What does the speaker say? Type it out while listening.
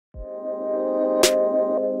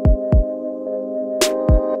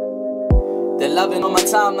They're loving on my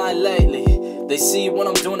timeline lately. They see what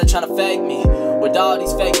I'm doing, they're trying to fake me. With all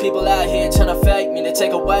these fake people out here trying to fake me, they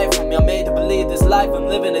take away from me. I'm made to believe this life I'm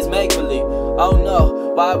living is make-believe. Oh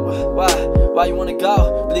no, why you wanna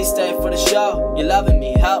go? Please stay for the show. You're loving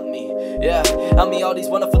me, help me, yeah. Help me all these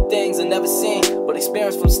wonderful things I never seen, but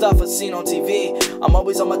experience from stuff I've seen on TV. I'm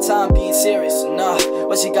always on my time being serious, nah.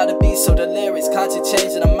 Why she gotta be so delirious? Constant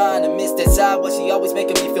changing her mind and miss that side. Why she always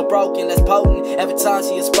making me feel broken, less potent every time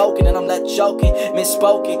she is spoken, and I'm left joking,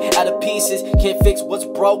 misspoken, out of pieces, can't fix what's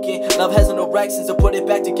broken. Love has no directions, I put it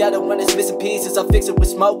back together when it's missing pieces. I fix it with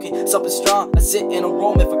smoking, something strong. I sit in a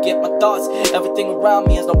room and forget my thoughts. Everything around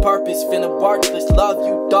me has no purpose, feeling worthless. Love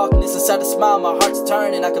you, darkness inside a smile, my heart's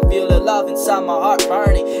turning. I can feel the love inside my heart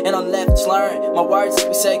burning, and I'm left slurring my words as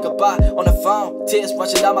we say goodbye on the phone. Tears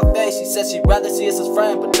rushing down my face. She says she'd rather see us as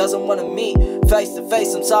friends, but doesn't want to meet face to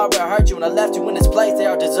face. I'm sorry I hurt you and I left you in this place. They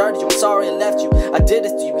all deserted you, I'm sorry I left you. I did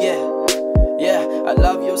this to you, yeah, I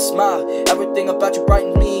love your smile. Everything about you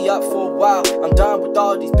brightens me up for a while. I'm done with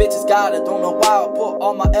all these bitches, God, I don't know why. I put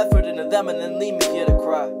all my effort into them and then leave me here to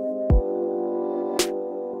cry.